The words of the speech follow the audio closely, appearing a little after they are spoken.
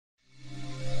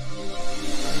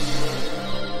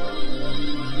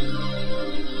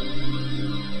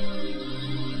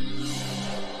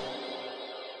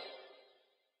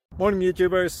Morning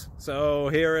YouTubers. So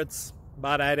here it's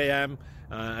about 8 a.m.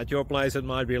 At your place it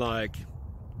might be like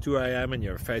 2 a.m. and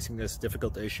you're facing this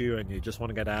difficult issue and you just want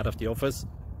to get out of the office.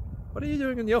 What are you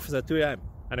doing in the office at 2 a.m.?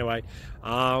 Anyway,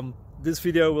 this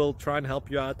video will try and help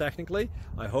you out technically.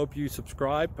 I hope you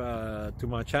subscribe to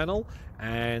my channel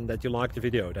and that you like the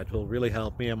video. That will really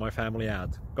help me and my family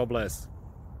out. God bless.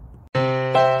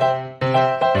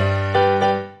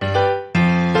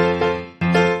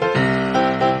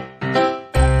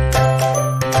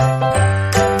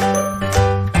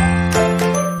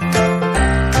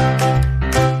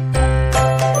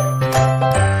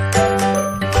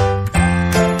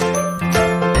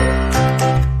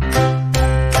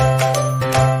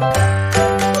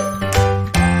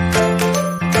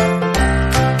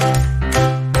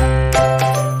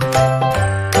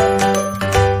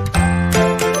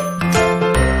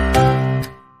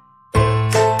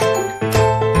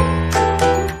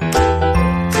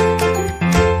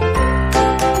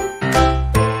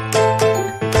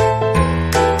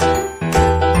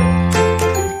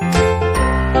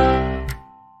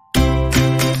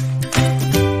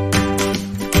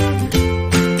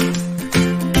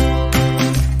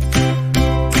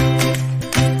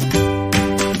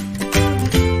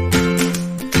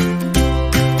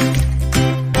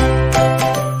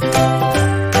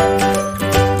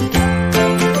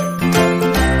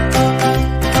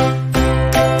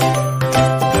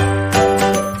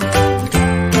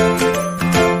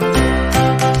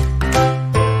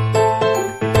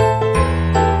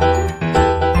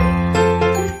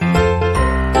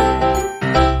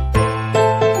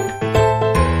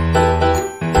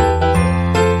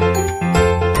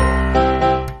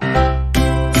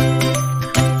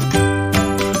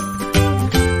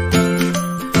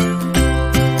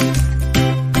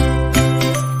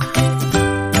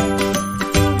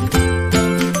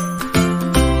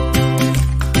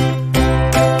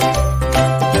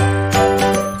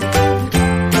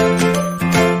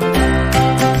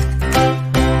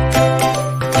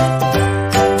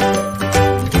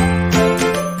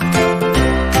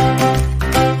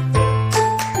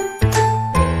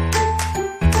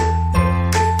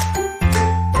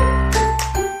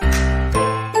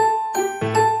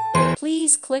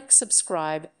 Please click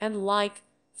subscribe and like.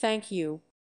 Thank you.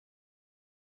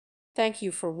 Thank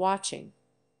you for watching.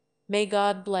 May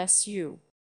God bless you.